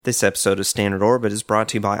This episode of Standard Orbit is brought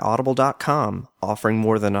to you by Audible.com, offering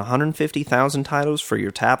more than 150,000 titles for your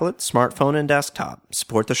tablet, smartphone, and desktop.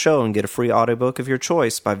 Support the show and get a free audiobook of your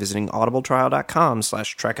choice by visiting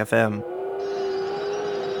audibletrial.com/trekfm.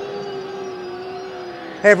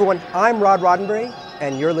 Hey everyone, I'm Rod Roddenberry,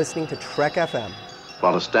 and you're listening to Trek FM.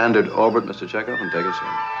 Follow Standard Orbit, Mr. Chekhov, and take us in.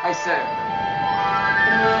 Aye, sir.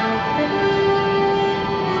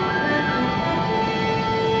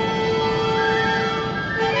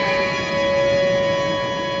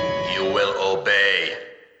 You will obey.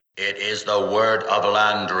 It is the word of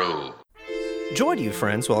Landru. Joy to you,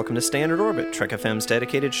 friends. Welcome to Standard Orbit, Trek FM's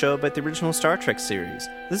dedicated show about the original Star Trek series.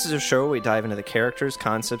 This is a show where we dive into the characters,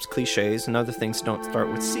 concepts, cliches, and other things that don't start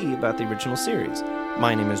with C about the original series.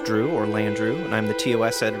 My name is Drew, or Landru, and I'm the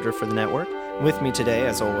TOS editor for the network. With me today,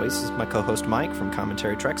 as always, is my co-host Mike from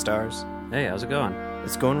Commentary Trek Stars. Hey, how's it going?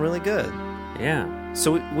 It's going really good. Yeah.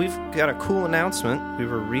 So we've got a cool announcement. We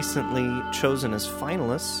were recently chosen as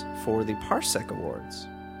finalists for the Parsec Awards.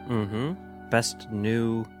 Mm-hmm. Best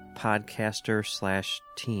new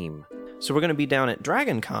podcaster/team. So we're going to be down at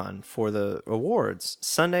DragonCon for the awards,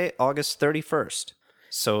 Sunday, August 31st.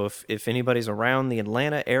 So if anybody's around the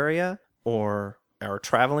Atlanta area or are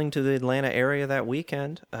traveling to the Atlanta area that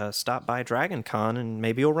weekend, stop by DragonCon and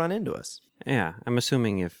maybe you'll run into us. Yeah, I'm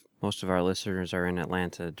assuming if most of our listeners are in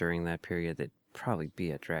Atlanta during that period, they'd probably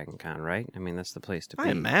be at DragonCon, right? I mean, that's the place to be. I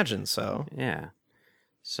imagine so. Yeah.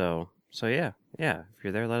 So yeah. If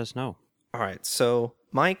you're there, let us know. All right, so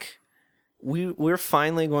Mike, we're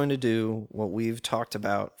finally going to do what we've talked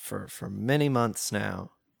about for many months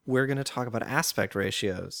now. We're going to talk about aspect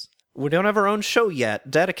ratios. We don't have our own show yet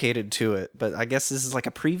dedicated to it, but I guess this is like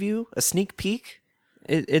a preview, a sneak peek.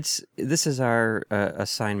 This is our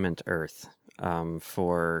assignment Earth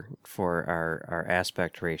for our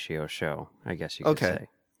aspect ratio show, I guess you could say.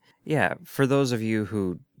 Yeah, for those of you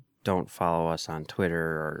who don't follow us on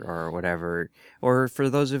Twitter or whatever, or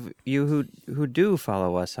for those of you who do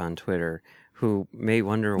follow us on Twitter, who may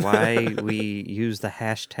wonder why we use the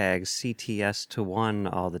hashtag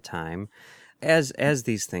CTS1 all the time. As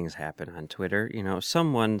these things happen on Twitter, you know,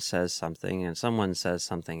 someone says something and someone says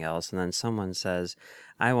something else, and then someone says,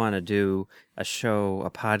 I want to do a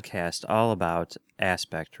podcast all about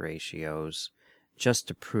aspect ratios just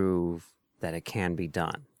to prove that it can be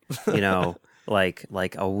done. You know, like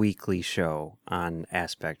a weekly show on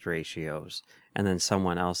aspect ratios. And then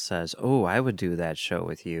someone else says, oh, I would do that show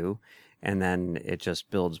with you. And then it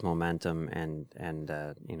just builds momentum and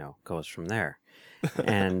goes from there.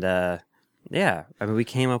 And, yeah, I mean, we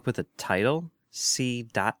came up with a title,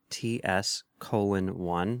 C.TS:1,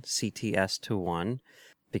 CTS-1,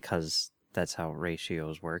 because that's how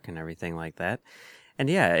ratios work and everything like that. And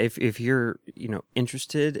yeah, if you're,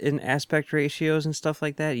 interested in aspect ratios and stuff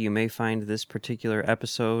like that, you may find this particular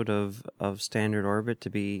episode of Standard Orbit to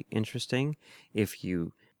be interesting. If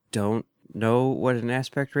you don't know what an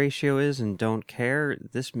aspect ratio is and don't care,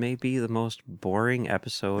 this may be the most boring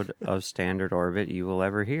episode of Standard Orbit you will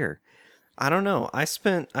ever hear. I don't know. I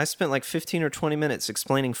spent like 15 or 20 minutes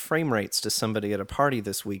explaining frame rates to somebody at a party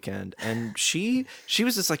this weekend, and she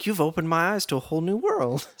was just like, you've opened my eyes to a whole new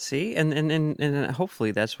world. See, and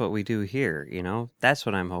hopefully that's what we do here, That's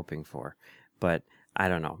what I'm hoping for. But I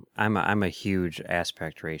don't know. I'm a huge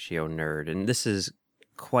aspect ratio nerd, and this is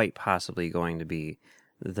quite possibly going to be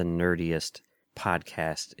the nerdiest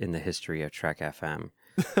podcast in the history of Trek FM.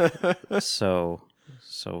 So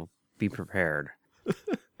be prepared.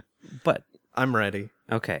 But I'm ready.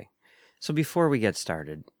 Okay. So before we get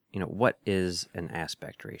started, what is an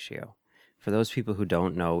aspect ratio? For those people who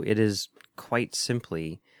don't know, it is quite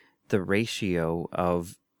simply the ratio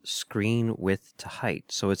of screen width to height.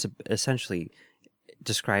 So it's essentially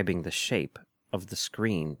describing the shape of the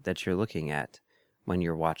screen that you're looking at when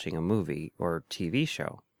you're watching a movie or TV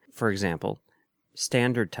show. For example,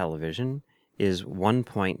 standard television is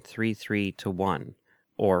 1.33 to 1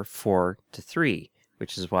 or 4 to 3.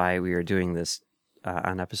 Which is why we are doing this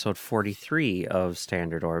on episode 43 of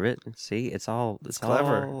Standard Orbit. See, it's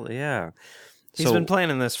clever. Yeah. He's been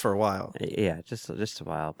planning this for a while. Yeah, just a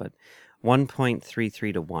while. But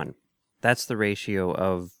 1.33 to 1. That's the ratio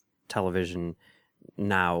of television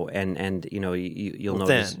now. And you'll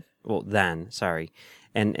notice... Then. Well, then, sorry.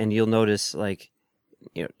 And you'll notice, HD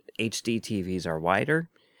TVs are wider.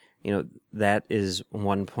 That is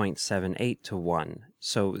 1.78 to 1.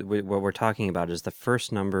 So what we're talking about is the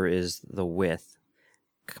first number is the width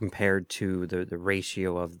compared to the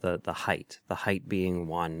ratio of the height being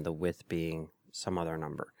 1, the width being some other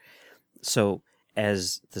number. So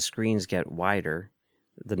as the screens get wider,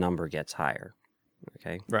 the number gets higher.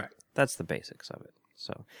 Okay? Right. That's the basics of it.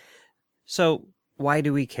 So why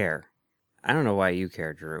do we care? I don't know why you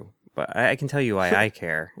care, Drew, but I can tell you why I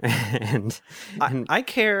care. I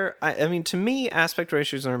care. I mean, to me, aspect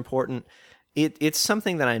ratios are important. It's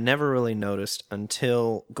something that I never really noticed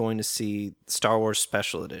until going to see Star Wars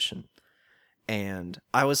Special Edition. And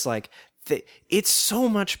I was like, it's so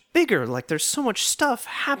much bigger. Like, there's so much stuff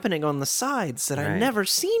happening on the sides that I'd never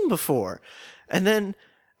seen before. And then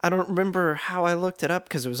I don't remember how I looked it up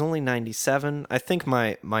because it was only 97. I think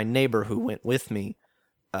my neighbor who went with me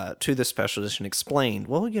to the Special Edition explained,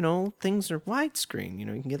 well, things are widescreen. You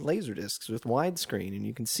can get laser discs with widescreen and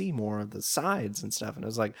you can see more of the sides and stuff. And I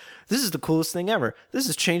was like, this is the coolest thing ever. This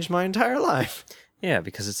has changed my entire life. Yeah,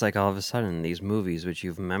 because it's like all of a sudden these movies, which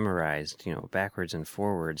you've memorized, backwards and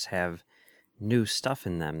forwards, have new stuff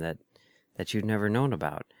in them that you've never known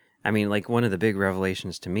about. I mean, like, one of the big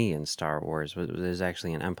revelations to me in Star Wars was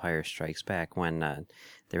actually in Empire Strikes Back when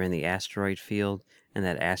they're in the asteroid field and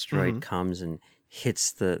that asteroid comes and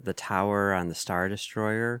hits the tower on the Star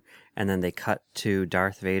Destroyer, and then they cut to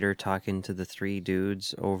Darth Vader talking to the three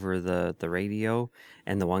dudes over the radio,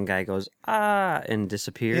 and the one guy goes, "Ah," and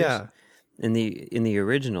disappears. Yeah. In the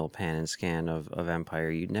original pan and scan of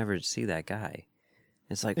Empire, you'd never see that guy.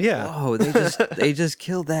 It's like, whoa, they just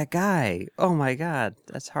killed that guy. Oh my God,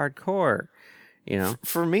 that's hardcore.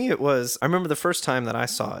 For me, it was. I remember the first time that I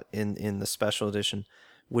saw it in the Special Edition,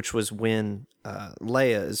 which was when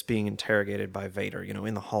Leia is being interrogated by Vader,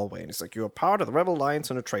 in the hallway, and he's like, "You're a part of the Rebel Alliance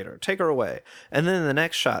and a traitor. Take her away." And then in the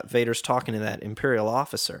next shot, Vader's talking to that Imperial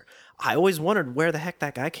officer. I always wondered where the heck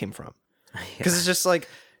that guy came from, because it's just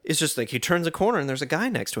like he turns a corner and there's a guy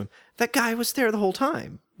next to him. That guy was there the whole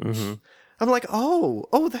time. Mm-hmm. I'm like,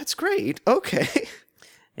 oh, that's great. Okay.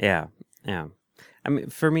 Yeah. I mean,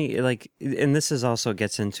 for me, like, and this is also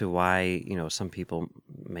gets into why, some people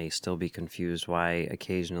may still be confused why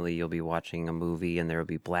occasionally you'll be watching a movie and there will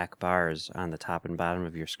be black bars on the top and bottom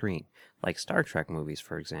of your screen, like Star Trek movies,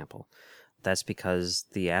 for example. That's because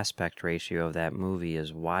the aspect ratio of that movie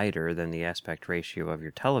is wider than the aspect ratio of your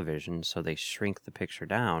television, so they shrink the picture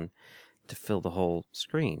down to fill the whole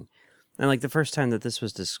screen. And like the first time that this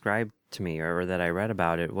was described to me, or that I read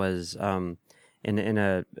about it, was in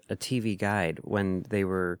a TV guide when they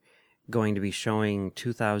were going to be showing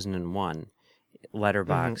 2001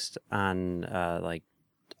 letterboxed on like,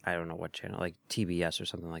 I don't know what channel, like TBS or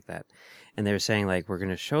something like that. And they were saying, like, we're going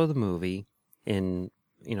to show the movie in,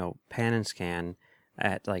 pan and scan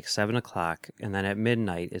at like 7 o'clock, and then at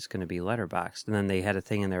midnight it's going to be letterboxed. And then they had a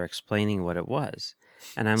thing in there explaining what it was.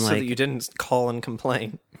 And I'm so like, that you didn't call and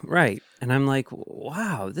complain. Right. And I'm like,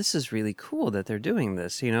 wow, this is really cool that they're doing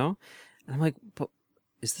this, And I'm like, but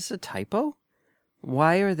is this a typo?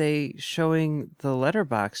 Why are they showing the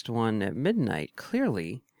letterboxed one at midnight?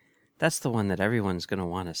 Clearly, that's the one that everyone's going to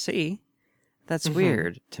want to see. That's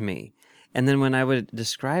weird to me. And then when I would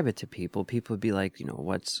describe it to people, people would be like,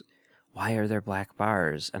 why are there black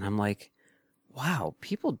bars? And I'm like, wow,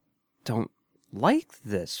 people don't like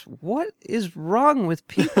this. What is wrong with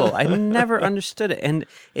people? I never understood it. And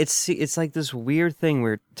it's like this weird thing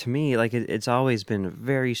where, to me, like, it's always been a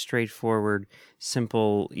very straightforward,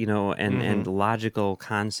 simple, and logical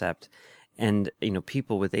concept. And,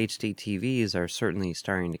 people with HD TVs are certainly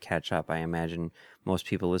starting to catch up. I imagine most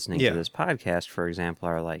people listening to this podcast, for example,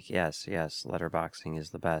 are like, yes, letterboxing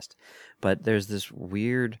is the best. But there's this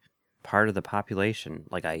weird part of the population,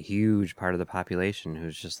 like a huge part of the population,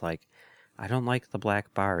 who's just like, I don't like the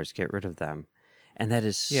black bars, get rid of them. And that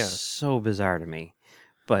is so bizarre to me.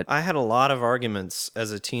 But I had a lot of arguments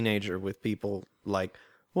as a teenager with people like,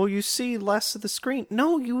 well, you see less of the screen.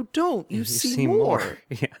 No, you don't. You see more.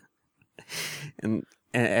 Yeah. And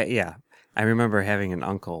I remember having an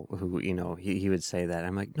uncle who, he would say that.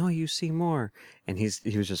 I'm like, no, you see more. And he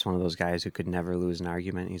was just one of those guys who could never lose an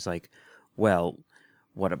argument. He's like, well,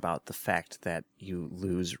 what about the fact that you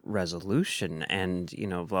lose resolution and,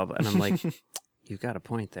 blah, blah. And I'm like, you've got a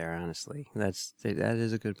point there, honestly. That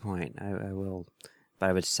is a good point. I will, but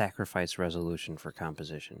I would sacrifice resolution for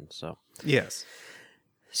composition. So yes.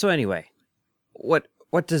 So anyway, what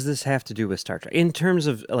does this have to do with Star Trek? In terms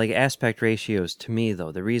of like aspect ratios, to me,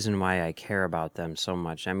 though, the reason why I care about them so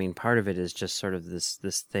much, I mean, part of it is just sort of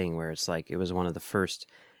this thing where it's like it was one of the first,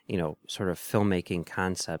 sort of filmmaking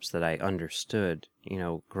concepts that I understood,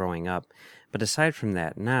 growing up. But aside from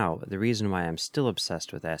that, now, the reason why I'm still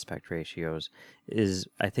obsessed with aspect ratios is,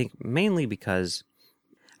 I think, mainly because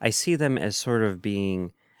I see them as sort of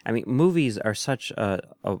being, I mean, movies are such a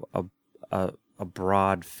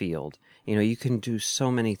broad field. You can do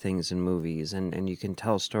so many things in movies, and you can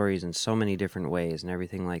tell stories in so many different ways and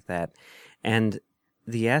everything like that. And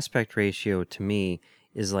the aspect ratio, to me,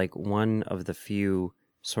 is like one of the few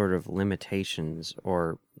sort of limitations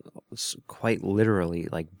or quite literally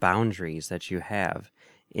like boundaries that you have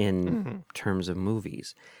in terms of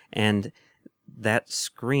movies. And that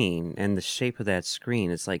screen and the shape of that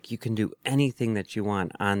screen, it's like you can do anything that you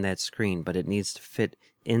want on that screen, but it needs to fit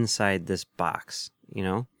inside this box, you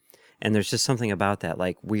know? And there's just something about that,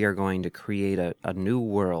 like we are going to create a new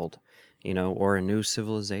world, you know, or a new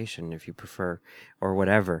civilization if you prefer, or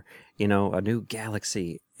whatever, you know, a new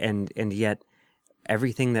galaxy. And yet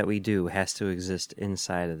everything that we do has to exist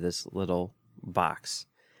inside of this little box.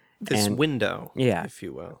 This window, yeah, if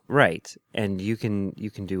you will. Right. And you can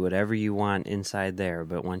do whatever you want inside there,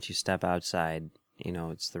 but once you step outside, you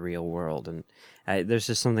know, it's the real world. And there's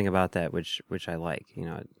just something about that which I like, you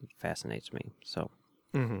know, it fascinates me. So,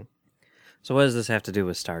 So what does this have to do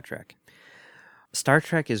with Star Trek? Star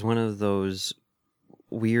Trek is one of those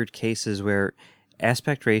weird cases where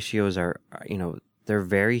aspect ratios are, you know, they're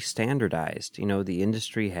very standardized. You know, the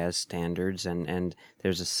industry has standards and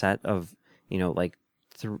there's a set of, you know, like,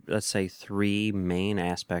 let's say 3 main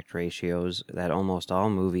aspect ratios that almost all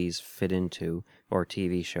movies fit into, or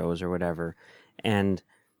TV shows or whatever. And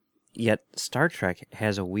yet Star Trek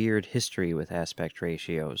has a weird history with aspect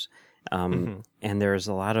ratios. And there's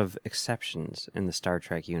a lot of exceptions in the Star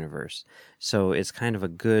Trek universe. So it's kind of a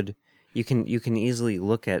good, you can easily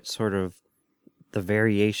look at sort of the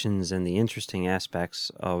variations and the interesting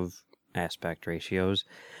aspects of aspect ratios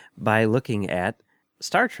by looking at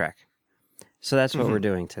Star Trek. So that's what we're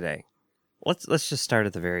doing today. Let's just start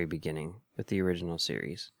at the very beginning with the original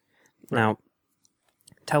series. Right. Now,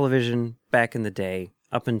 television back in the day,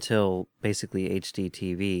 up until basically HD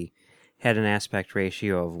TV, had an aspect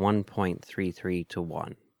ratio of 1.33 to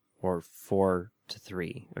 1, or 4 to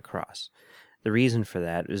 3 across. The reason for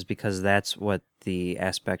that is because that's what the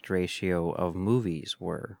aspect ratio of movies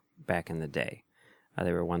were back in the day.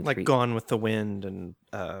 They were 1.3. Like Gone with the Wind and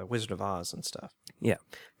Wizard of Oz and stuff. Yeah.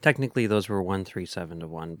 Technically, those were 1.37 to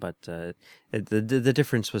 1, but the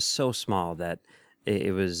difference was so small that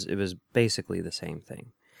it was basically the same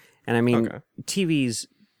thing. And I mean,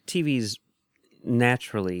 TVs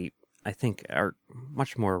naturally, I think, are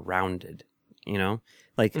much more rounded, you know?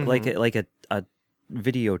 Like a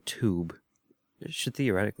video tube should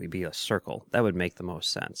theoretically be a circle. That would make the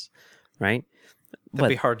most sense, right? That'd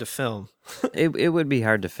be hard to film. it would be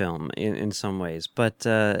hard to film in some ways, but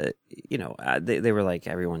you know, they were like,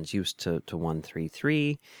 everyone's used to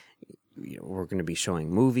 1.33. You know, we're going to be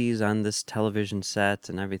showing movies on this television set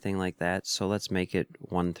and everything like that, so let's make it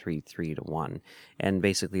 1.33 to 1. And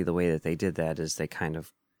basically, the way that they did that is they kind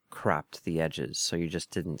of cropped the edges, so you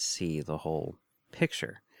just didn't see the whole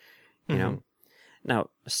picture. You know. Now,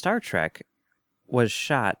 Star Trek was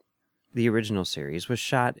shot. The original series was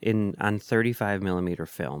shot on 35 millimeter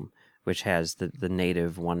film, which has the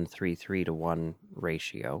native 1.33 to 1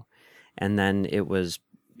 ratio, and then it was,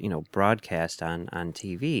 you know, broadcast on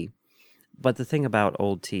TV. But the thing about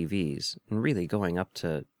old TVs, and really going up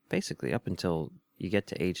to basically up until you get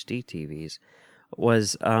to HD TVs,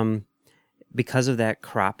 was because of that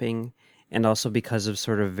cropping, and also because of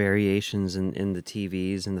sort of variations in the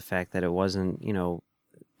TVs and the fact that it wasn't, you know,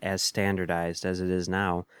 as standardized as it is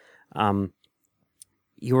now.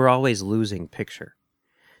 You were always losing picture.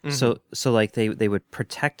 So like they would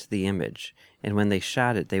protect the image, and when they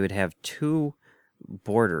shot it, they would have 2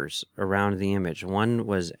 borders around the image. One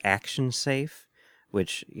was action safe,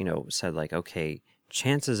 which, you know, said like, okay,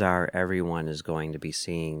 chances are everyone is going to be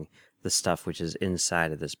seeing the stuff which is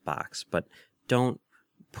inside of this box, but don't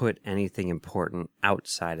put anything important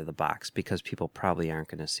outside of the box because people probably aren't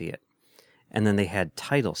going to see it. And then they had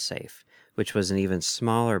title safe, which was an even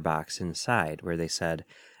smaller box inside, where they said,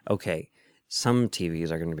 okay, some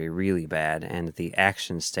TVs are going to be really bad, and the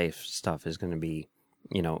action safe stuff is going to be,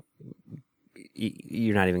 you know,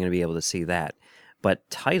 you're not even going to be able to see that. But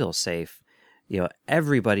title safe, you know,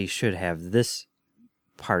 everybody should have this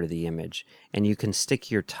part of the image, and you can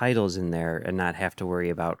stick your titles in there and not have to worry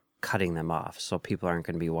about cutting them off, so people aren't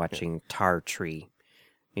going to be watching Tar Tree,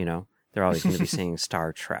 you know? They're always going to be seeing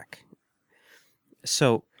Star Trek.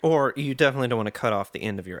 So, or you definitely don't want to cut off the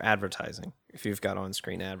end of your advertising if you've got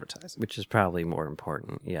on-screen advertising, which is probably more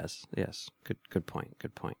important. Yes. Good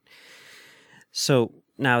point. So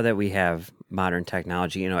now that we have modern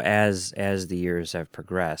technology, you know, as the years have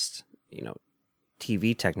progressed, you know,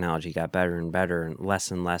 TV technology got better and better, and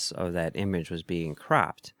less of that image was being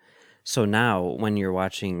cropped. So now, when you're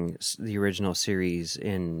watching the original series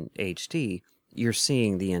in HD, you're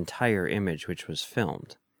seeing the entire image which was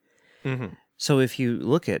filmed. So if you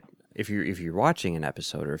look at, if you're watching an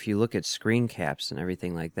episode, or if you look at screen caps and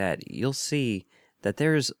everything like that, you'll see that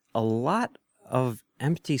there's a lot of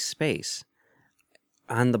empty space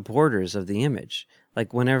on the borders of the image.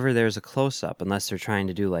 Like whenever there's a close-up, unless they're trying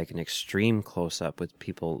to do like an extreme close-up with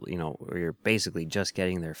people, where you're basically just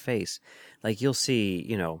getting their face, like you'll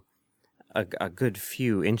see, a good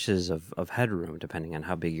few inches of headroom, depending on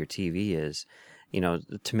how big your TV is,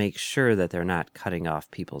 to make sure that they're not cutting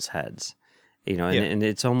off people's heads. And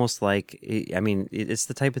it's almost like, it's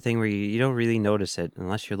the type of thing where you don't really notice it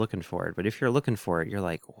unless you're looking for it. But if you're looking for it, you're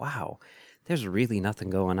like, wow, there's really nothing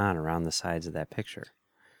going on around the sides of that picture.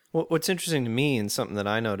 Well, what's interesting to me and something that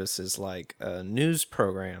I notice is like news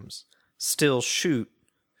programs still shoot,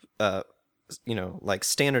 like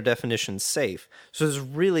standard definition safe. So there's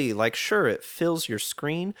really like, sure, it fills your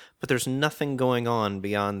screen, but there's nothing going on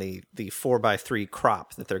beyond the 4:3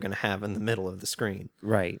 crop that they're going to have in the middle of the screen.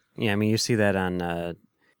 Right. Yeah. I mean, you see that on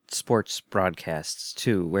sports broadcasts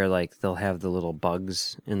too, where like they'll have the little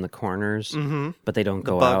bugs in the corners, but they don't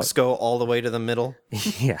go out. The bugs go all the way to the middle.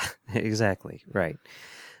 Yeah, exactly. Right.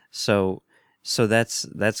 So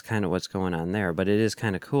that's kind of what's going on there. But it is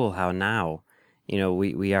kind of cool how now,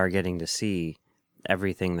 we are getting to see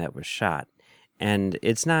everything that was shot. And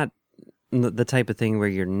it's not the type of thing where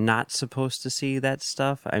you're not supposed to see that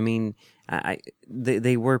stuff. I mean,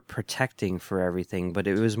 they were protecting for everything, but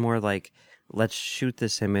it was more like, let's shoot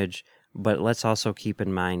this image, but let's also keep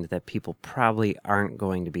in mind that people probably aren't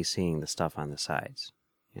going to be seeing the stuff on the sides.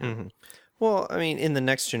 Well, I mean, in the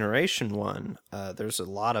Next Generation one, there's a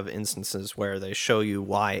lot of instances where they show you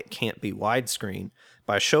why it can't be widescreen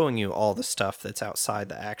by showing you all the stuff that's outside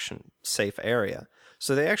the action-safe area.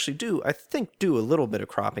 So they actually do a little bit of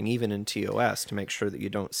cropping even in TOS to make sure that you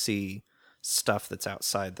don't see stuff that's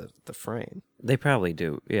outside the frame. They probably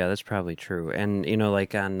do. Yeah, that's probably true. And,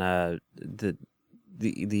 like on the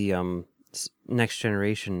Next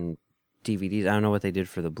Generation DVDs, I don't know what they did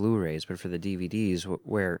for the Blu-rays, but for the DVDs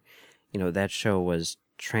where that show was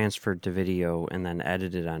transferred to video and then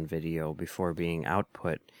edited on video before being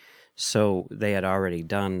output. So they had already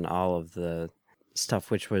done all of the stuff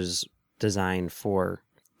which was designed for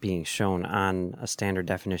being shown on a standard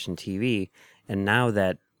definition TV. And now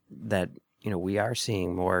that we are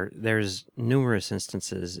seeing more, there's numerous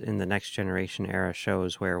instances in the Next Generation era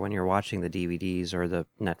shows where when you're watching the DVDs or the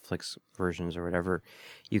Netflix versions or whatever,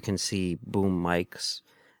 you can see boom mics,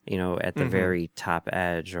 at the very top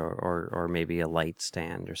edge or maybe a light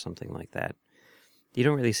stand or something like that. You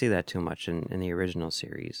don't really see that too much in the original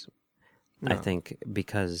series. No. I think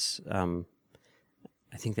because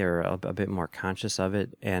I think they're a bit more conscious of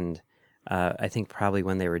it. And I think probably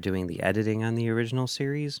when they were doing the editing on the original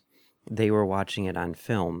series, they were watching it on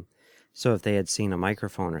film. So if they had seen a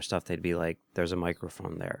microphone or stuff, they'd be like, there's a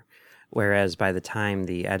microphone there. Whereas by the time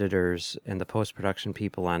the editors and the post-production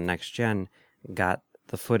people on Next Gen got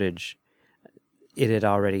the footage, it had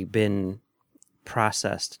already been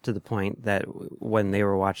processed to the point that when they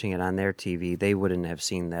were watching it on their TV, they wouldn't have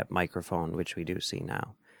seen that microphone, which we do see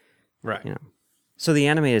now. Right. So the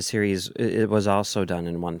animated series, it was also done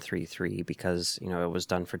in 1:3:3 because, it was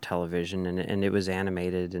done for television and it was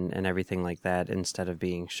animated and everything like that instead of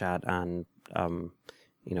being shot on,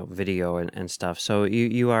 video and stuff. So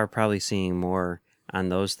you are probably seeing more on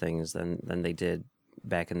those things than they did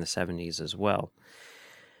back in the 70s as well.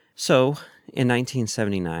 So in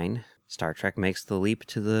 1979, Star Trek makes the leap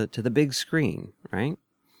to the big screen, right?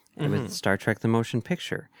 Mm-hmm. With Star Trek: The Motion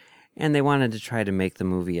Picture. And they wanted to try to make the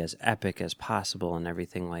movie as epic as possible and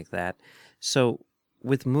everything like that. So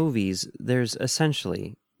with movies, there's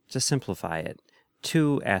essentially, to simplify it,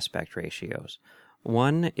 2 aspect ratios.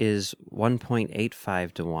 One is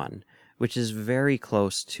 1.85 to 1, which is very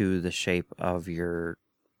close to the shape of your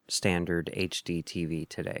standard HD TV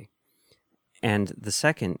today. And the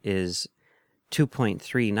second is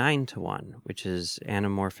 2.39 to 1, which is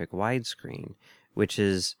anamorphic widescreen, which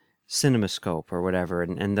is CinemaScope or whatever,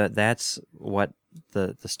 and that's what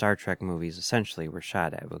the Star Trek movies essentially were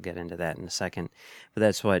shot at. We'll get into that in a second. But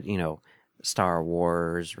that's what, Star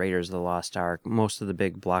Wars, Raiders of the Lost Ark, most of the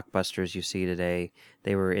big blockbusters you see today,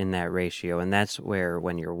 they were in that ratio. And that's where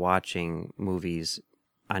when you're watching movies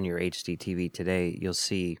on your HD TV today, you'll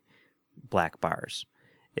see black bars.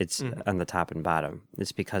 It's on the top and bottom.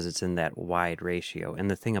 It's because it's in that wide ratio. And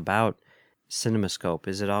the thing about CinemaScope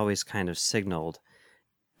is it always kind of signaled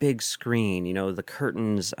big screen, the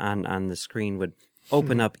curtains on the screen would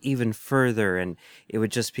open up even further, and it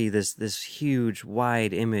would just be this huge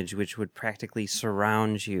wide image which would practically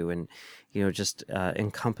surround you and just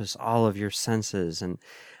encompass all of your senses. And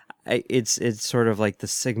it's sort of like the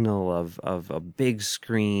signal of a big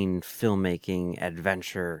screen filmmaking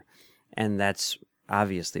adventure, and that's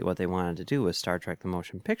obviously what they wanted to do with Star Trek: The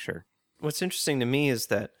Motion Picture. what's interesting to me is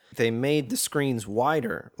that they made the screens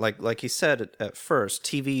wider. Like you said at first,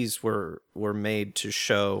 TVs were made to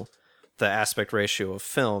show the aspect ratio of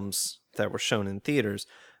films that were shown in theaters.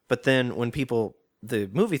 But then when the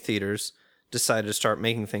movie theaters decided to start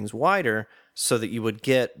making things wider so that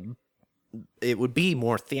it would be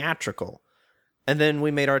more theatrical. And then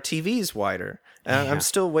we made our TVs wider. And I'm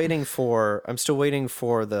still waiting for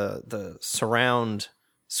the surround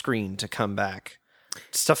screen to come back.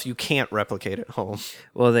 Stuff you can't replicate at home.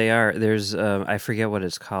 Well, they are. There's I forget what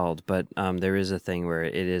it's called, but there is a thing where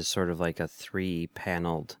it is sort of like a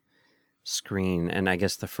 3-paneled screen, and I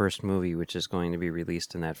guess the first movie which is going to be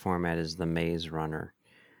released in that format is The Maze Runner.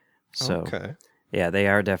 So, okay. Yeah, they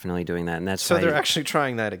are definitely doing that, and that's so they're actually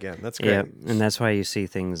trying that again. That's great. Yeah, and that's why you see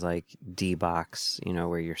things like D-Box,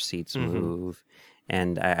 where your seats move.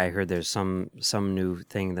 And I heard there's some new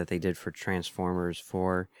thing that they did for Transformers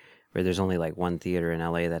 4, where there's only like one theater in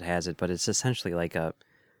LA that has it, but it's essentially like a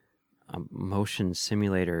motion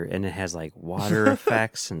simulator, and it has like water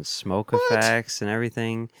effects and smoke effects and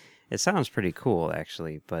everything. It sounds pretty cool,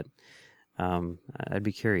 actually, but I'd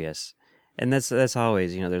be curious. And that's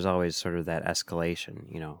always, there's always sort of that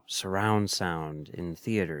escalation, surround sound in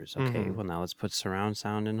theaters. Okay, well, now let's put surround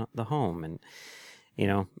sound in the home. And,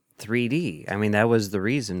 3D. I mean, that was the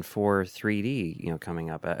reason for 3D, coming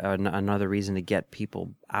up. Another reason to get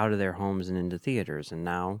people out of their homes and into theaters. And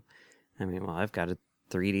now, I've got a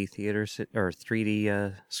 3D theater or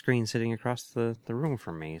 3D screen sitting across the room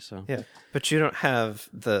from me. So yeah, but you don't have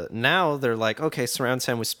now they're like, okay, surround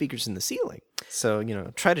sound with speakers in the ceiling. So,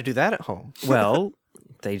 try to do that at home. Well,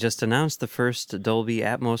 they just announced the first Dolby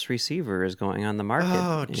Atmos receiver is going on the market.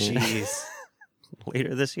 Oh, jeez.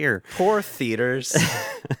 Later this year. Poor theaters.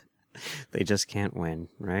 They just can't win,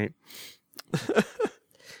 right?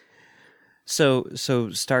 So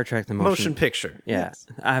Star Trek the motion picture, yeah, yes.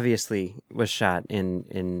 Obviously was shot in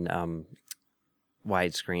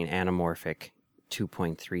widescreen anamorphic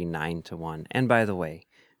 2.39:1. And by the way,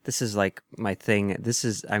 this is like my thing. This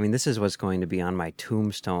is what's going to be on my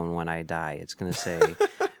tombstone when I die. It's going to say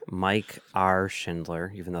Mike R.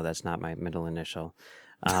 Schindler, even though that's not my middle initial.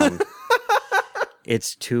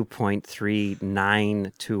 It's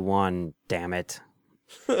 2.39:1, damn it.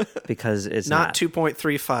 Because it's not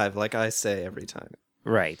 2.35 like I say every time.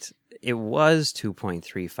 Right. It was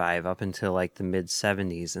 2.35 up until like the mid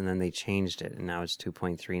 70s, and then they changed it, and now it's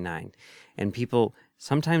 2.39. And people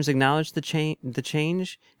sometimes acknowledge the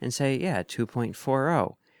change and say, yeah,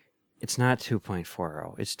 2.40. It's not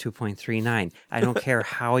 2.40. It's 2.39. I don't care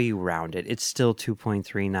how you round it. It's still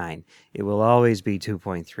 2.39. It will always be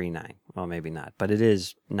 2.39. Well, maybe not, but it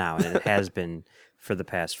is now, and it has been for the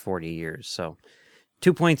past 40 years. So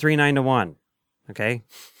 2.39:1. Okay?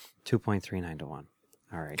 2.39:1.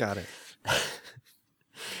 All right. Got it.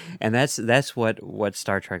 And that's what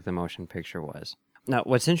Star Trek the Motion Picture was. Now,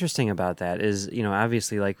 what's interesting about that is,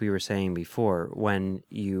 obviously, like we were saying before, when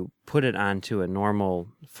you put it onto a normal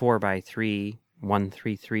 4:3,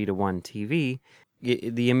 1:33:1 TV,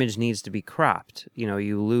 the image needs to be cropped.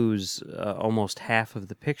 You lose almost half of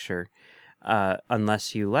the picture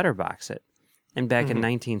unless you letterbox it. And back in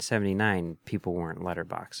 1979, people weren't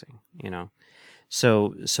letterboxing,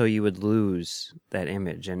 So you would lose that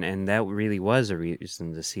image, and that really was a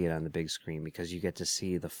reason to see it on the big screen, because you get to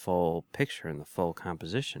see the full picture and the full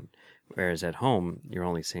composition, whereas at home, you're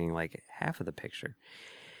only seeing like half of the picture.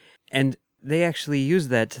 And they actually used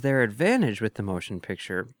that to their advantage with the motion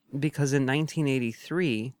picture, because in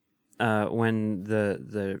 1983, when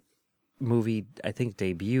the movie, I think,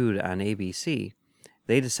 debuted on ABC,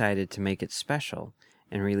 they decided to make it special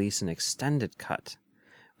and release an extended cut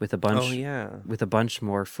with a bunch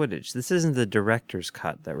more footage. This isn't the director's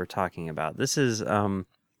cut that we're talking about. This is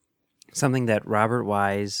something that Robert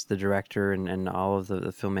Wise, the director, and all of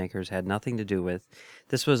the filmmakers had nothing to do with.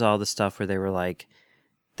 This was all the stuff where they were like,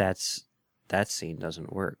 that scene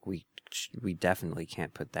doesn't work. We definitely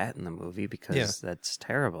can't put that in the movie because that's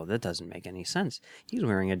terrible. That doesn't make any sense. He's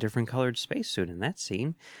wearing a different colored spacesuit in that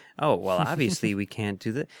scene. Oh, well, obviously we can't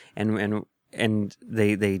do that. And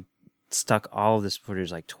they stuck all of this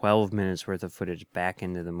footage, like 12 minutes worth of footage, back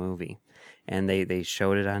into the movie. And they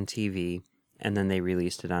showed it on TV, and then they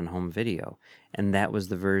released it on home video. And that was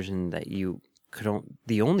the version that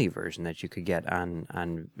the only version that you could get on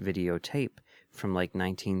videotape from like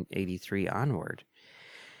 1983 onward.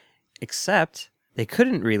 Except they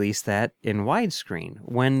couldn't release that in widescreen.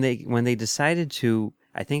 When they decided to,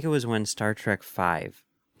 I think it was when Star Trek V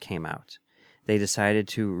came out, they decided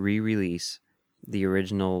to re-release the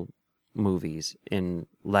original movies in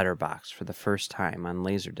letterbox for the first time on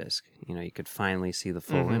Laserdisc. You could finally see the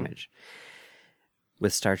full image.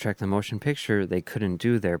 with Star Trek the Motion Picture, they couldn't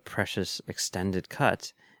do their precious extended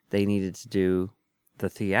cut. They needed to do the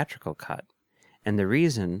theatrical cut. And the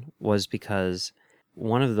reason was because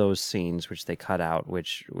one of those scenes which they cut out,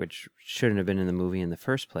 which shouldn't have been in the movie in the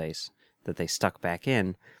first place, that they stuck back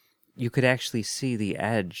in, you could actually see the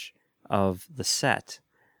edge of the set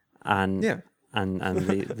on the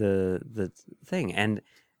thing. And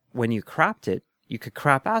when you cropped it, you could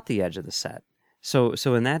crop out the edge of the set. So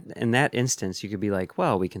in that instance, you could be like,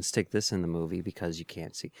 well, we can stick this in the movie because you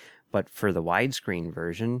can't see. But for the widescreen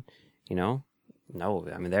version, no.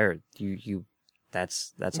 I mean,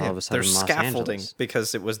 that's all of a sudden there's Los scaffolding Angeles.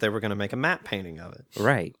 because they were going to make a matte painting of it.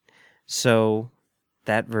 Right. So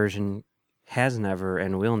that version has never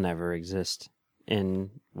and will never exist in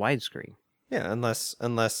widescreen. Yeah,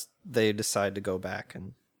 unless they decide to go back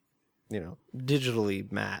and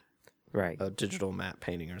digitally matte. Right. A digital matte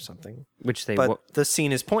painting or something. But the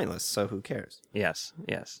scene is pointless, so who cares? Yes.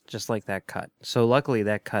 Just like that cut. So luckily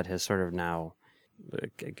that cut has sort of now,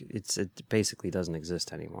 it basically doesn't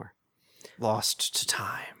exist anymore. Lost to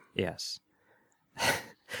time. Yes.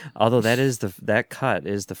 Although that cut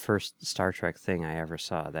is the first Star Trek thing I ever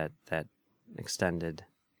saw, that extended.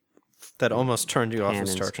 That almost turned you off of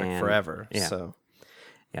Star Trek forever. Yeah. So.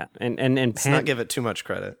 Yeah. And let's not give it too much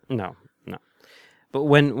credit. No. But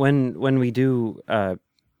when we do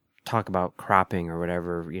talk about cropping or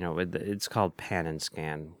whatever, it's called pan and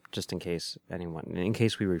scan, just in case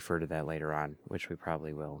we refer to that later on, which we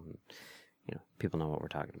probably will. People know what we're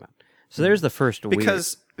talking about. So there's the first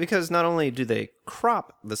because not only do they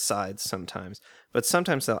crop the sides sometimes, but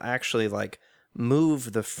sometimes they'll actually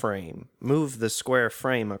move the square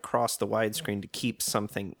frame across the widescreen to keep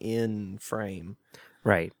something in frame.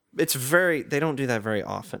 Right. They don't do that very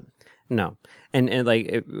often. No, and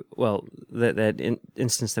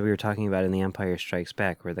instance that we were talking about in The Empire Strikes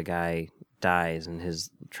Back, where the guy dies and his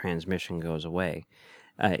transmission goes away.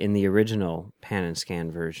 In the original pan and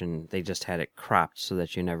scan version, they just had it cropped so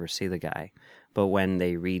that you never see the guy. But when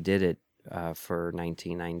they redid it for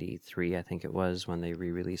 1993, I think it was, when they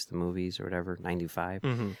re-released the movies or whatever, 95,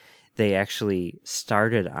 they actually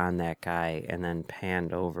started on that guy and then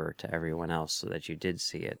panned over to everyone else so that you did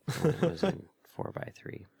see it when it was in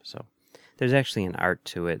 4:3. So there's actually an art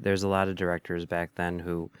to it. There's a lot of directors back then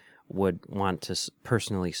who would want to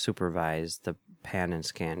personally supervise the pan and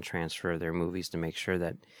scan transfer of their movies to make sure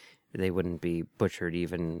that they wouldn't be butchered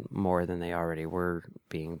even more than they already were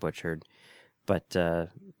being butchered. But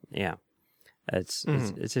it's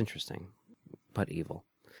interesting, but evil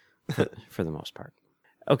for the most part.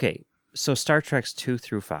 Okay, so Star Treks 2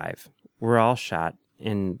 through 5 were all shot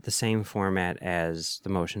in the same format as the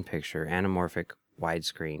motion picture, anamorphic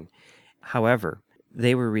widescreen. However,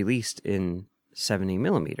 they were released in 70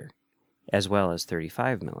 millimeter as well as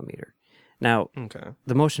 35 millimeter. Now,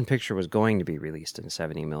 the motion picture was going to be released in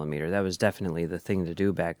 70 millimeter. That was definitely the thing to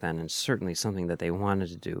do back then, and certainly something that they wanted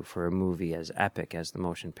to do for a movie as epic as the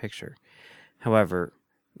motion picture. However,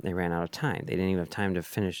 they ran out of time. They didn't even have time to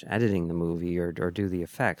finish editing the movie or do the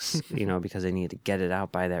effects, because they needed to get it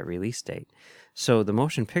out by that release date. So the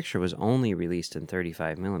motion picture was only released in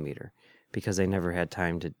 35 millimeter because they never had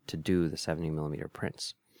time to do the 70 millimeter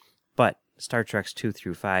prints. But Star Trek 2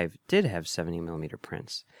 through 5 did have 70 millimeter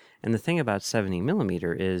prints. And the thing about 70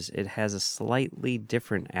 millimeter is it has a slightly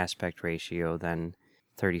different aspect ratio than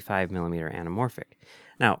 35 millimeter anamorphic.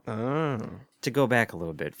 Now, to go back a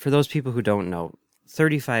little bit, for those people who don't know,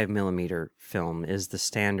 35 millimeter film is the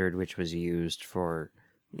standard which was used for,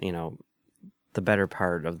 the better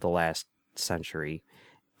part of the last century.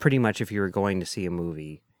 Pretty much if you were going to see a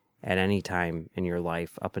movie at any time in your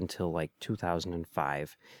life up until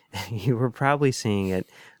 2005, you were probably seeing it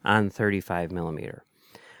on 35 millimeter.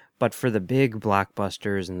 But for the big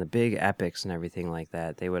blockbusters and the big epics and everything like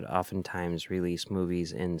that, they would oftentimes release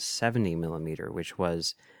movies in 70 millimeter, which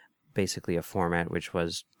was basically a format which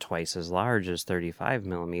was twice as large as 35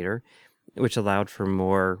 millimeter, which allowed for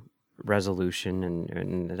more resolution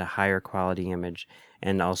and a higher quality image.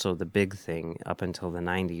 And also the big thing up until the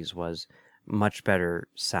 90s was much better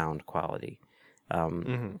sound quality.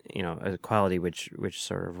 A quality which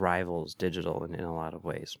sort of rivals digital in a lot of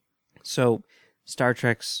ways. So Star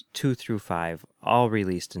Treks 2 through 5 all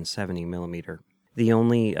released in 70 millimeter. The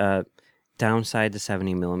only downside to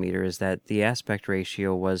 70 millimeter is that the aspect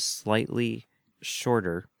ratio was slightly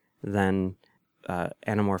shorter than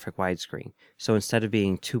anamorphic widescreen. So instead of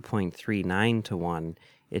being 2.39 to 1,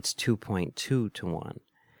 it's 2.2 to 1.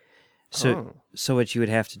 So what you would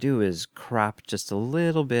have to do is crop just a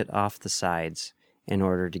little bit off the sides in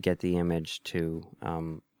order to get the image to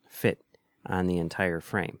fit on the entire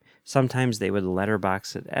frame. Sometimes they would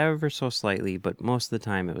letterbox it ever so slightly, but most of the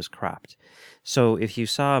time it was cropped. So if you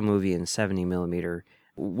saw a movie in 70 millimeter,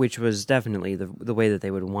 which was definitely the way that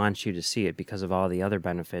they would want you to see it because of all the other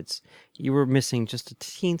benefits, you were missing just a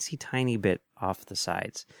teensy tiny bit off the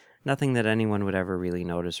sides. Nothing that anyone would ever really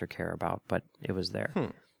notice or care about, but it was there.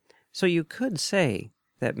 So you could say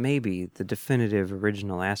that maybe the definitive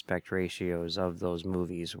original aspect ratios of those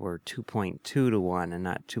movies were 2.2 to 1 and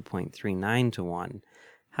not 2.39 to 1.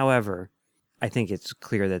 However, I think it's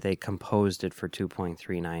clear that they composed it for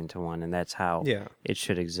 2.39 to 1, and that's how it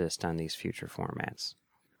should exist on these future formats.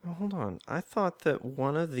 Well, hold on. I thought that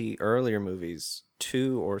one of the earlier movies,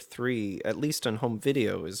 2 or 3, at least on home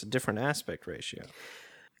video, is a different aspect ratio.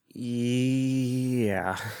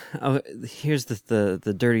 Yeah. Oh, here's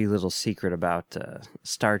the dirty little secret about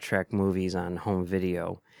Star Trek movies on home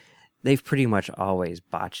video. They've pretty much always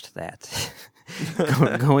botched that.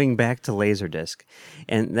 Going back to Laserdisc.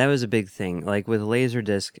 And that was a big thing. Like with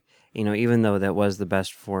Laserdisc, even though that was the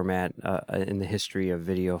best format in the history of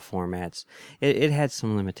video formats, it had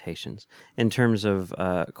some limitations in terms of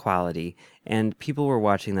quality. And people were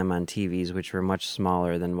watching them on TVs, which were much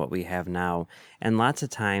smaller than what we have now. And lots of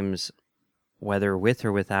times, whether with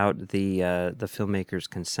or without the filmmaker's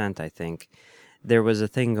consent, I think, there was a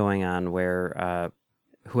thing going on where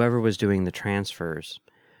whoever was doing the transfers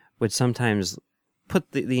would sometimes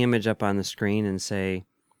put the image up on the screen and say,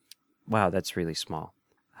 wow, that's really small.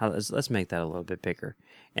 Let's make that a little bit bigger.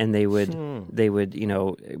 And they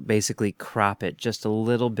would basically crop it just a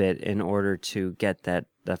little bit in order to get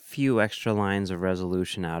a few extra lines of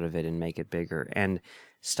resolution out of it and make it bigger. And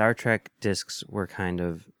Star Trek discs were kind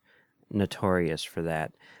of notorious for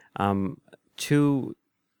that. 2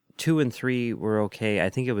 and 3 were okay. I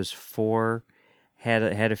think it was 4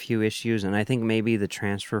 had a few issues, and I think maybe the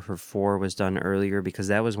transfer for 4 was done earlier because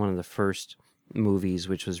that was one of the first movies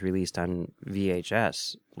which was released on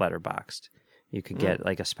VHS letterboxed. You could get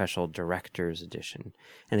like a special director's edition,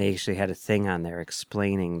 and they actually had a thing on there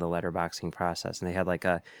explaining the letterboxing process, and they had like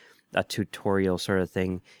a tutorial sort of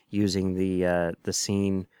thing using the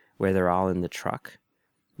scene where they're all in the truck.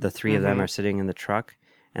 The 3 of them are sitting in the truck,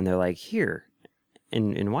 and they're like, here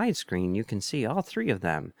in widescreen you can see all 3 of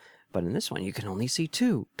them, but in this one you can only see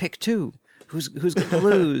 2. Pick 2. Who's going to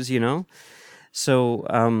lose? So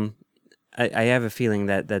I have a feeling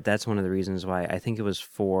that's one of the reasons why I think it was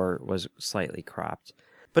 4 was slightly cropped.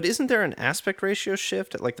 But isn't there an aspect ratio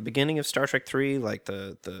shift at like the beginning of Star Trek 3? Like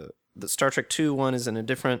the Star Trek 2 one is in a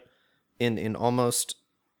different, in almost,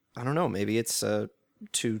 I don't know, maybe it's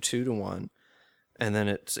 2 to 1. And then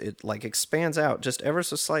it like expands out just ever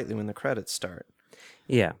so slightly when the credits start.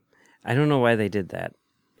 Yeah. I don't know why they did that.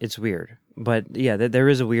 It's weird. But yeah, there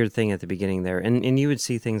is a weird thing at the beginning there. And you would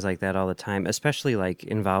see things like that all the time, especially like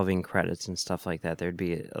involving credits and stuff like that. There'd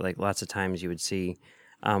be like lots of times you would see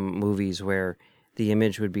movies where the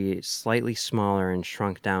image would be slightly smaller and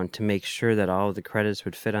shrunk down to make sure that all of the credits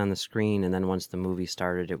would fit on the screen. And then once the movie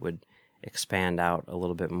started, it would expand out a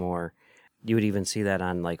little bit more. You would even see that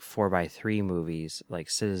on like 4x3 movies like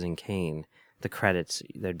Citizen Kane. The credits,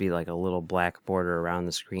 there'd be like a little black border around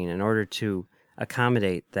the screen in order to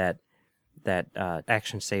accommodate that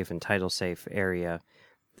action safe and title safe area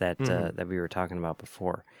that we were talking about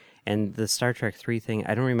before. And the Star Trek 3 thing,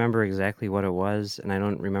 I don't remember exactly what it was, and I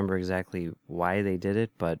don't remember exactly why they did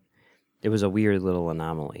it, but it was a weird little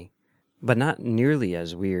anomaly. But not nearly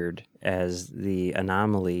as weird as the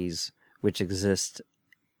anomalies which exist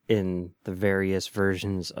in the various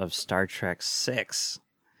versions of Star Trek 6.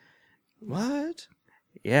 What?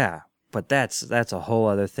 Yeah. But that's a whole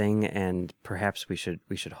other thing, and perhaps we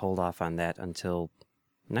should hold off on that until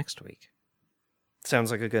next week.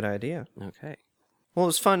 Sounds like a good idea. Okay. Well, it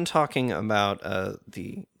was fun talking about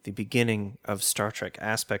the beginning of Star Trek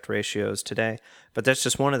aspect ratios today, but that's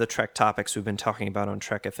just one of the Trek topics we've been talking about on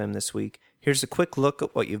Trek FM this week. Here's a quick look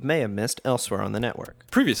at what you may have missed elsewhere on the network.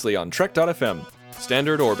 Previously on Trek.fm,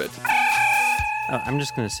 Standard Orbit. I'm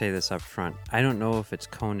just going to say this up front. I don't know if it's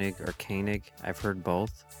Koenig or Koenig. I've heard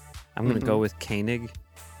both. I'm going to go with Koenig,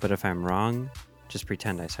 but if I'm wrong, just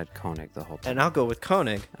pretend I said Koenig the whole time. And I'll go with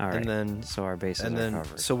Koenig. All right. And then, so our bases are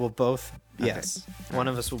covered. So we'll both, yes. Okay. One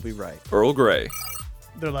of us will be right. Earl Grey.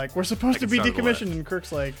 They're like, we're supposed to be decommissioned, and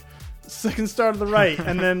Kirk's like, second star to the right.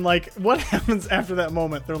 And then, like, what happens after that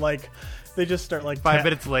moment? They're like, they just start like 5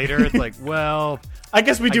 minutes later. It's like, well, I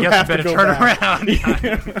guess we do have to go turn back. Around.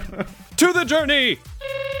 To the journey.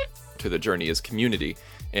 To the journey is community.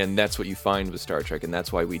 And that's what you find with Star Trek, and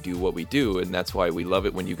that's why we do what we do, and that's why we love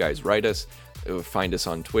it when you guys write us, find us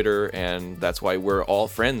on Twitter, and that's why we're all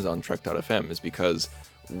friends on Trek.fm, is because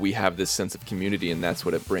we have this sense of community, and that's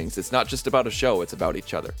what it brings. It's not just about a show, it's about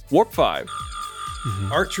each other. Warp 5.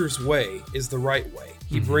 Archer's way is the right way.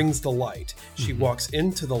 He brings the light. She walks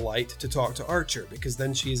into the light to talk to Archer, because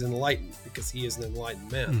then she's enlightened, because he is an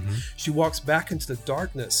enlightened man. She walks back into the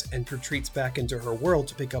darkness and retreats back into her world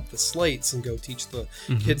to pick up the slates and go teach the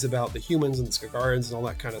kids about the humans and the Skagarians and all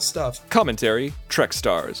that kind of stuff. Commentary, Trek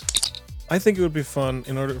Stars. I think it would be fun,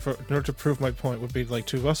 in order to prove my point, would be like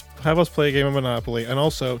to have us play a game of Monopoly, and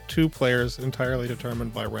also 2 players entirely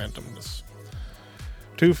determined by randomness.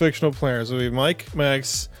 2 fictional players. It would be Mike,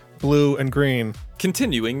 Max, Blue, and Green.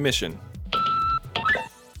 Continuing mission.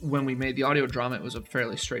 When we made the audio drama, it was a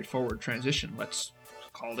fairly straightforward transition. Let's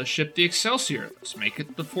call this ship the Excelsior. Let's make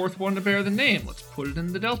it the 4th one to bear the name. Let's put it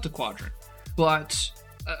in the Delta Quadrant. But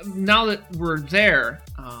now that we're there,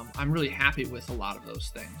 I'm really happy with a lot of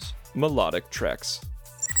those things. Melodic Treks.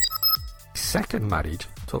 Second marriage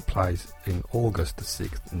took place in August the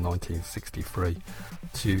 6th, 1963,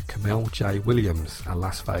 to Camille J. Williams, a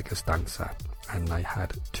Las Vegas dancer, and they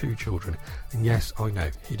had 2 children. And yes, I know,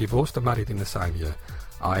 he divorced and married in the same year.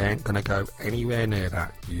 I ain't gonna go anywhere near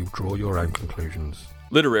that. You draw your own conclusions.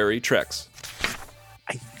 Literary Treks.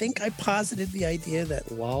 I think I posited the idea that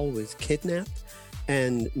Lal was kidnapped,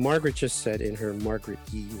 and Margaret just said in her Margaret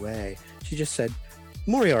E. way, she just said,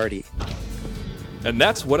 Moriarty. And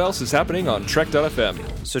that's what else is happening on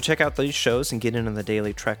Trek.fm. So check out these shows and get into the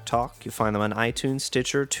daily Trek talk. You'll find them on iTunes,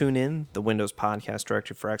 Stitcher, TuneIn, the Windows Podcast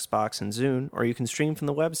Directory for Xbox, and Zune, or you can stream from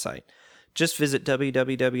the website. Just visit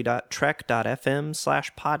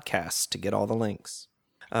www.trek.fm/podcasts to get all the links.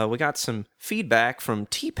 We got some feedback from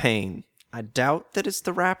T-Pain. I doubt that it's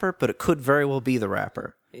the rapper, but it could very well be the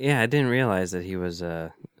rapper. Yeah, I didn't realize that he was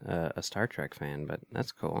a Star Trek fan, but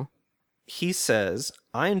that's cool. He says,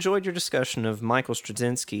 I enjoyed your discussion of Michael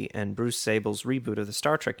Straczynski and Bruce Sable's reboot of the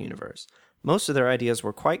Star Trek universe. Most of their ideas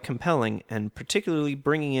were quite compelling, and particularly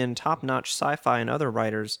bringing in top-notch sci-fi and other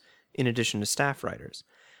writers in addition to staff writers.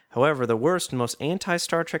 However, the worst and most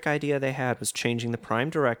anti-Star Trek idea they had was changing the Prime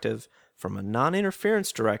Directive from a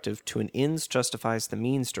non-interference directive to an ends justifies the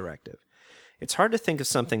means directive. It's hard to think of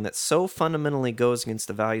something that so fundamentally goes against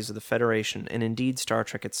the values of the Federation and indeed Star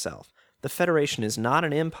Trek itself. The Federation is not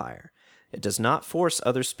an empire. It does not force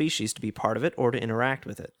other species to be part of it or to interact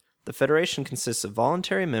with it. The Federation consists of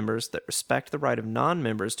voluntary members that respect the right of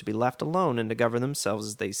non-members to be left alone and to govern themselves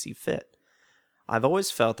as they see fit. I've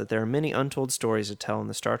always felt that there are many untold stories to tell in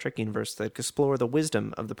the Star Trek universe that explore the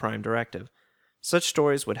wisdom of the Prime Directive. Such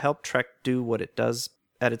stories would help Trek do what it does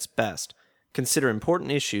at its best, consider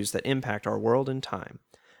important issues that impact our world and time.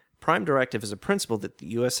 Prime Directive is a principle that the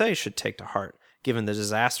USA should take to heart, given the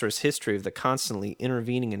disastrous history of the constantly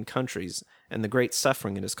intervening in countries and the great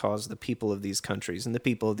suffering it has caused the people of these countries and the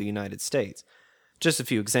people of the United States. Just a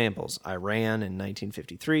few examples: Iran in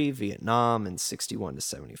 1953, Vietnam in 61 to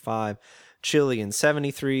 75, Chile in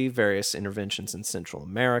 73, various interventions in Central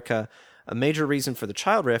America, a major reason for the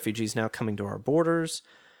child refugees now coming to our borders,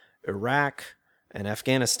 Iraq, and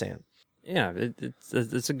Afghanistan. Yeah,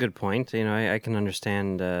 it's a good point. You know, I can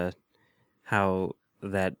understand how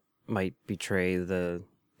that might betray the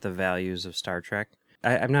values of Star Trek.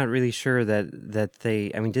 I'm not really sure that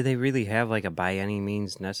they... I mean, did they really have like a by any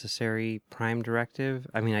means necessary Prime Directive?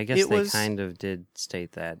 I mean, I guess they kind of did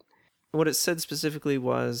state that. What it said specifically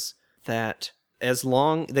was that as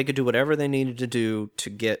long they could do whatever they needed to do to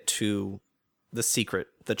get to the secret,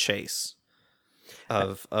 the chase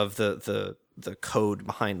of the code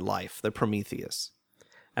behind life, the Prometheus.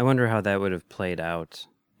 I wonder how that would have played out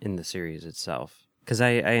in the series itself. Because I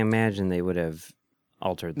imagine they would have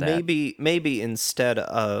altered that. Maybe instead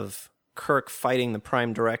of Kirk fighting the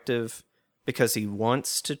Prime Directive because he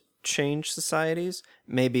wants to change societies,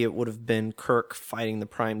 maybe it would have been Kirk fighting the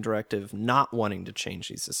Prime Directive not wanting to change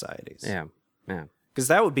these societies. Yeah. Because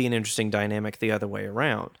that would be an interesting dynamic the other way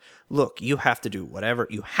around. Look, you have to do whatever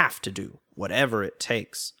it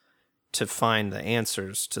takes to find the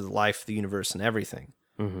answers to the life, the universe, and everything.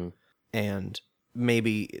 Mm-hmm. And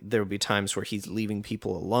maybe there would be times where he's leaving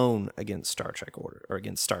people alone against Star Trek order or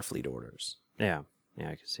against Starfleet orders. Yeah, I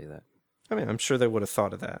can see that. I mean, I'm sure they would have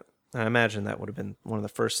thought of that. I imagine that would have been one of the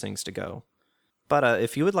first things to go. But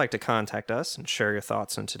if you would like to contact us and share your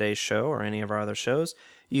thoughts on today's show or any of our other shows,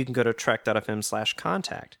 you can go to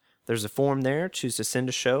trek.fm/contact. There's a form there. Choose to send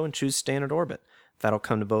a show and choose Standard Orbit. That'll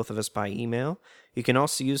come to both of us by email. You can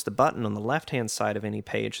also use the button on the left-hand side of any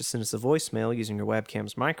page to send us a voicemail using your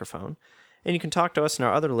webcam's microphone. And you can talk to us and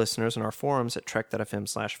our other listeners on our forums at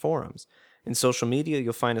trek.fm/forums. In social media,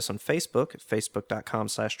 you'll find us on Facebook at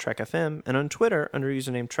facebook.com/trekfm and on Twitter under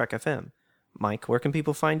username trekfm. Mike, where can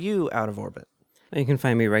people find you out of orbit? You can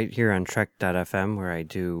find me right here on Trek.fm, where I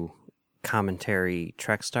do commentary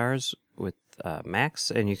Trek Stars with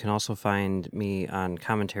Max, and you can also find me on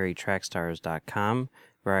commentarytrackstars.com,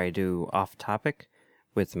 where I do Off Topic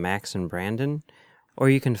with Max and Brandon, or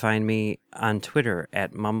you can find me on Twitter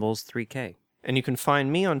at Mumbles3K. And you can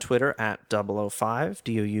find me on Twitter at 005,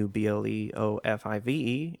 DOUBLEOFIVE.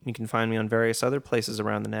 You can find me on various other places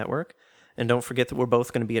around the network. And don't forget that we're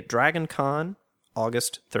both going to be at Dragon Con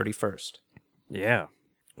August 31st. Yeah.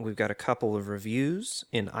 We've got a couple of reviews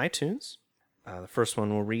in iTunes. The first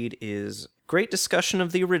one we'll read is Great Discussion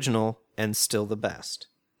of the Original and Still the Best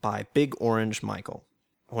by Big Orange Michael.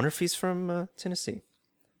 I wonder if he's from Tennessee.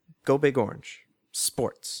 Go Big Orange.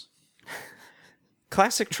 Sports.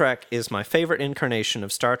 Classic Trek is my favorite incarnation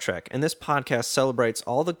of Star Trek, and this podcast celebrates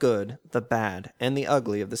all the good, the bad, and the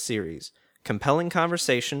ugly of the series. Compelling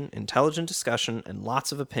conversation, intelligent discussion, and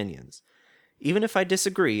lots of opinions. Even if I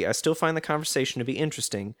disagree, I still find the conversation to be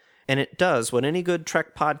interesting, and it does what any good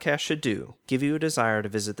Trek podcast should do, give you a desire to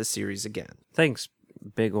visit the series again. Thanks,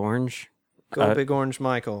 Big Orange. Go Big Orange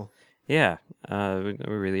Michael. Yeah, we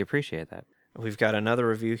really appreciate that. We've got another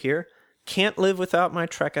review here. Can't Live Without My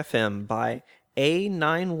Trek FM by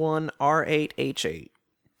A91R8H8.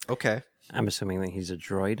 Okay. I'm assuming that he's a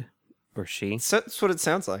droid, or she. That's what it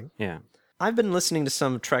sounds like. Yeah. I've been listening to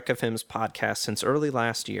some Trek FM's podcasts since early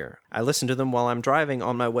last year. I listen to them while I'm driving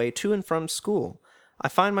on my way to and from school. I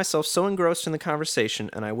find myself so engrossed in the conversation,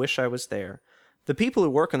 and I wish I was there. The people who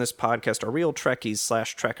work on this podcast are real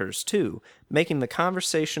Trekkies/Trekkers, too, making the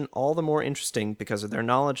conversation all the more interesting because of their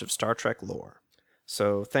knowledge of Star Trek lore.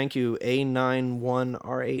 So thank you,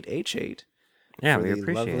 A91R8H8. Yeah, for we the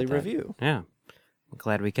appreciate lovely that. review. Yeah. I'm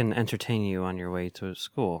glad we can entertain you on your way to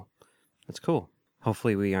school. That's cool.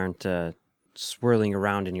 Hopefully we aren't swirling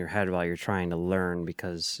around in your head while you're trying to learn,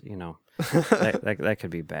 because, you know, that could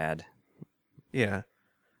be bad. Yeah.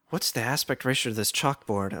 What's the aspect ratio of this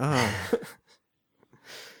chalkboard? Oh.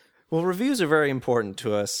 Well, reviews are very important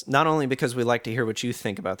to us, not only because we like to hear what you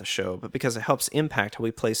think about the show, but because it helps impact how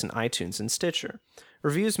we place in iTunes and Stitcher.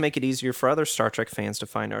 Reviews make it easier for other Star Trek fans to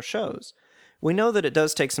find our shows. We know that it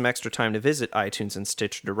does take some extra time to visit iTunes and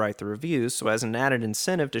Stitcher to write the reviews, so as an added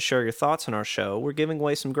incentive to share your thoughts on our show, we're giving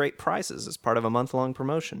away some great prizes as part of a month-long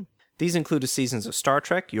promotion. These include a seasons of Star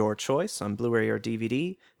Trek, your choice, on Blu-ray or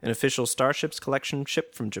DVD, an official Starships collection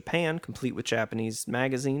shipped from Japan, complete with Japanese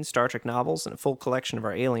magazines, Star Trek novels, and a full collection of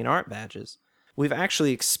our alien art badges. We've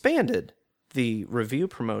actually expanded the review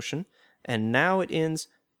promotion, and now it ends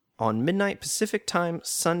on midnight Pacific time,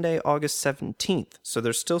 Sunday, August 17th. So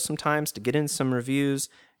there's still some times to get in some reviews.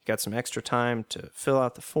 You got some extra time to fill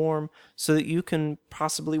out the form so that you can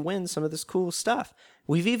possibly win some of this cool stuff.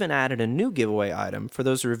 We've even added a new giveaway item for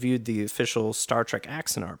those who reviewed the official Star Trek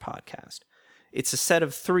Axanar podcast. It's a set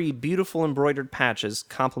of 3 beautiful embroidered patches,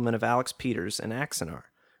 compliment of Alex Peters and Axanar,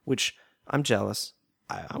 which I'm jealous.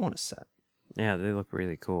 I want a set. Yeah, they look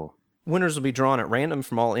really cool. Winners will be drawn at random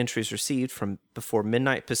from all entries received from before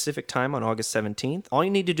midnight Pacific time on August 17th. All you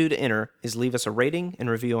need to do to enter is leave us a rating and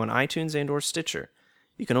review on iTunes and or Stitcher.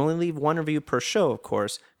 You can only leave 1 review per show, of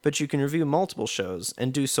course, but you can review multiple shows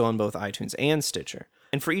and do so on both iTunes and Stitcher.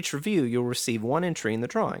 And for each review, you'll receive 1 entry in the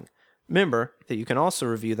drawing. Remember that you can also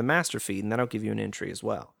review the master feed, and that'll give you an entry as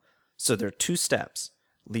well. So there are 2 steps.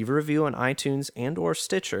 Leave a review on iTunes and or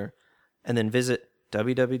Stitcher, and then visit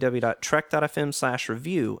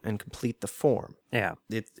www.trek.fm/review and complete the form. Yeah.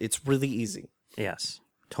 It's really easy. Yes.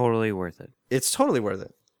 Totally worth it. It's totally worth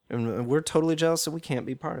it. And we're totally jealous that we can't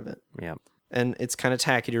be part of it. Yeah. And it's kind of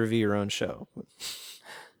tacky to review your own show.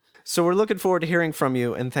 So we're looking forward to hearing from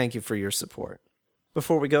you, and thank you for your support.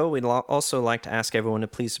 Before we go, we'd also like to ask everyone to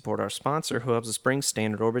please support our sponsor who helps us bring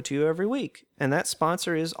Standard Orbit to you every week. And that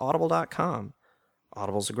sponsor is Audible.com.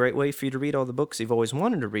 Audible's a great way for you to read all the books you've always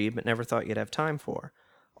wanted to read but never thought you'd have time for.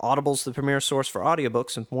 Audible's the premier source for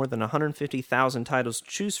audiobooks with more than 150,000 titles to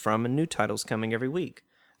choose from and new titles coming every week.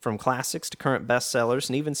 From classics to current bestsellers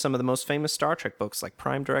and even some of the most famous Star Trek books like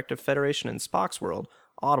Prime Directive Federation and Spock's World,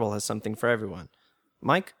 Audible has something for everyone.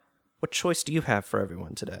 Mike, what choice do you have for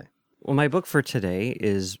everyone today? Well, my book for today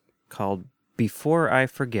is called Before I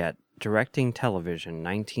Forget, Directing Television,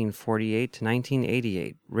 1948 to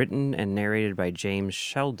 1988, written and narrated by James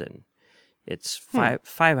Sheldon. It's 5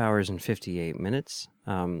 hours and 58 minutes,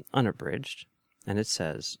 unabridged, and it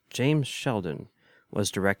says, James Sheldon was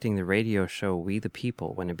directing the radio show We the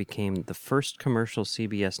People when it became the first commercial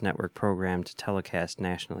CBS network program to telecast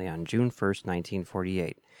nationally on June 1st,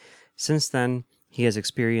 1948. Since then, he has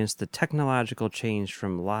experienced the technological change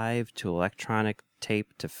from live to electronic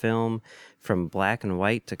tape to film, from black and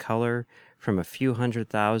white to color, from a few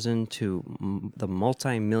 100,000 to the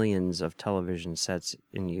multi-millions of television sets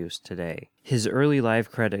in use today. His early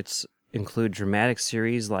live credits include dramatic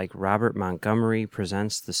series like Robert Montgomery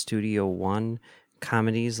Presents the Studio One,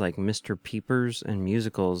 comedies like Mr. Peepers, and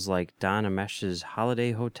musicals like Don Amesh's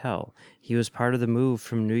Holiday Hotel. He was part of the move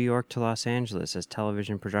from New York to Los Angeles as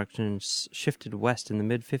television productions shifted west in the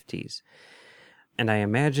mid-50s. And I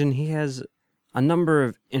imagine he has a number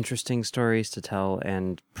of interesting stories to tell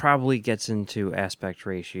and probably gets into aspect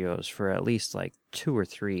ratios for at least like 2 or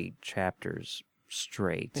 3 chapters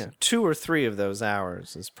straight. Yeah, 2 or 3 of those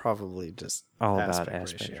hours is probably just all about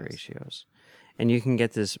aspect ratios. And you can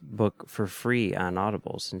get this book for free on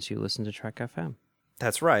Audible since you listen to Trek FM.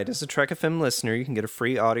 That's right. As a Trek FM listener, you can get a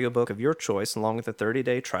free audiobook of your choice along with a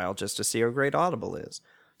 30-day trial just to see how great Audible is.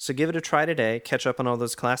 So give it a try today, catch up on all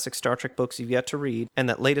those classic Star Trek books you've yet to read, and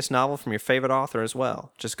that latest novel from your favorite author as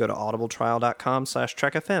well. Just go to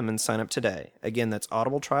audibletrial.com/trekfm and sign up today. Again, that's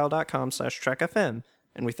audibletrial.com/trekfm,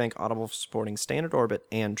 and we thank Audible for supporting Standard Orbit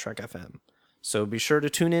and Trek FM. So be sure to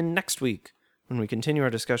tune in next week when we continue our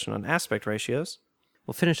discussion on aspect ratios.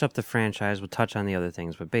 We'll finish up the franchise, we'll touch on the other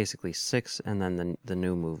things, but basically 6 and then the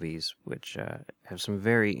new movies, which have some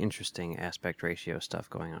very interesting aspect ratio stuff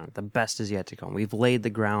going on. The best is yet to come. We've laid the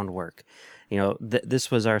groundwork. You know, this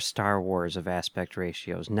was our Star Wars of aspect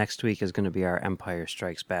ratios. Next week is going to be our Empire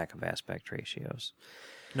Strikes Back of aspect ratios.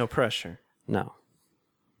 No pressure. No.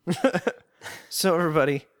 So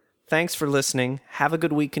everybody, thanks for listening. Have a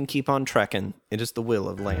good week and keep on trekking. It is the will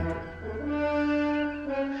of Lambda.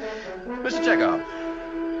 Mr. Chekhov,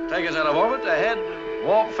 take us out of orbit ahead,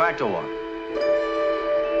 warp factor 1.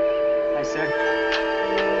 Hi,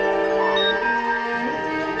 sir.